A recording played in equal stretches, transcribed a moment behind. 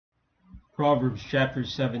Proverbs chapter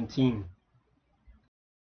 17.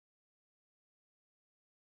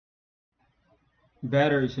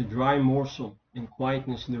 Better is a dry morsel and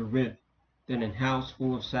quietness therewith than an house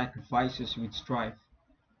full of sacrifices with strife.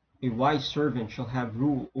 A wise servant shall have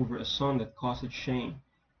rule over a son that causeth shame,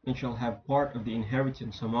 and shall have part of the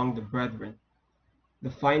inheritance among the brethren. The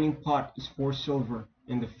fining pot is for silver,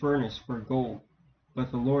 and the furnace for gold, but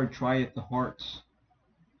the Lord trieth the hearts.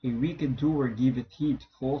 A wicked doer giveth heed to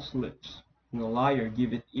false lips, and a liar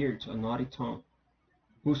giveth ear to a naughty tongue.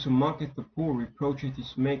 Whoso mocketh the poor reproacheth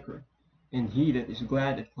his Maker, and he that is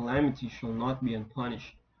glad at calamity shall not be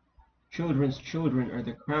unpunished. Children's children are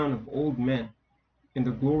the crown of old men, and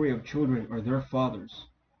the glory of children are their fathers.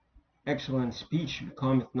 Excellent speech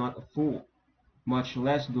becometh not a fool, much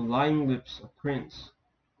less do lying lips a prince.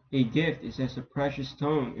 A gift is as a precious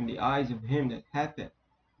stone in the eyes of him that hath it,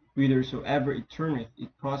 whithersoever it turneth it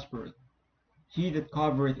prospereth. He that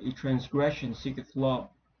covereth a transgression seeketh love,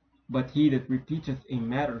 but he that repeateth a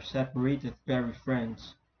matter separateth very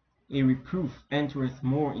friends. A reproof entereth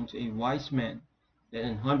more into a wise man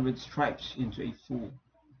than 100 stripes into a fool.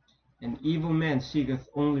 An evil man seeketh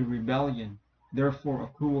only rebellion, therefore a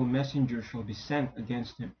cruel messenger shall be sent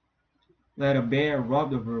against him. Let a bear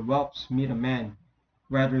robbed of her whelps meet a man,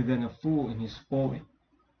 rather than a fool in his folly.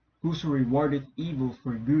 Whoso rewardeth evil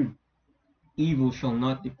for good, evil shall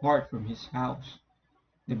not depart from his house.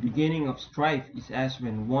 The beginning of strife is as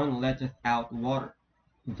when one letteth out water.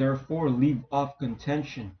 Therefore leave off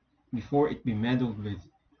contention before it be meddled with.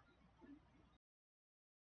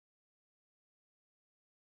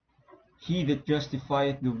 He that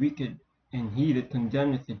justifieth the wicked, and he that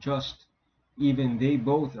condemneth the just, even they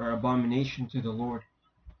both are abomination to the Lord.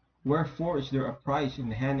 Wherefore is there a prize in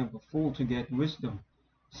the hand of a fool to get wisdom,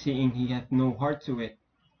 seeing he hath no heart to it?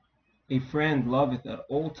 A friend loveth at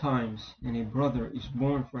all times, and a brother is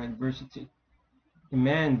born for adversity. A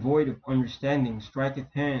man void of understanding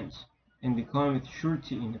striketh hands, and becometh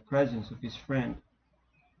surety in the presence of his friend.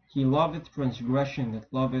 He loveth transgression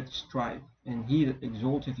that loveth strife, and he that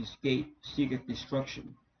exalteth his gate seeketh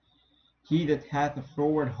destruction. He that hath a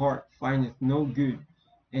froward heart findeth no good,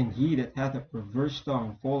 and he that hath a perverse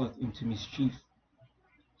tongue falleth into mischief.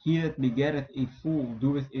 He that begetteth a fool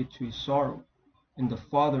doeth it to his sorrow, and the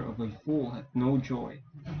father of a fool hath no joy.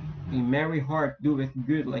 A merry heart doeth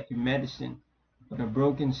good like a medicine, but a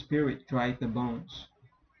broken spirit drieth the bones.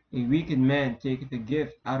 A wicked man taketh a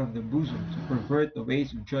gift out of the bosom to pervert the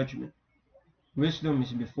ways of judgment. Wisdom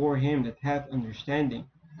is before him that hath understanding,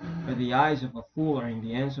 but the eyes of a fool are in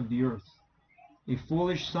the ends of the earth. A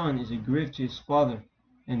foolish son is a grief to his father,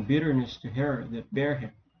 and bitterness to her that bare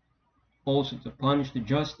him. Also to punish the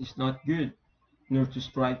just is not good, nor to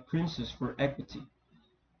strike princes for equity.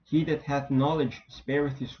 He that hath knowledge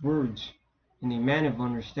spareth his words, and a man of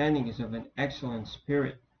understanding is of an excellent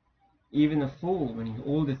spirit. Even a fool, when he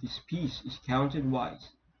holdeth his peace, is counted wise,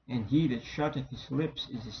 and he that shutteth his lips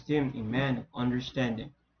is esteemed a man of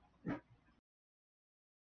understanding.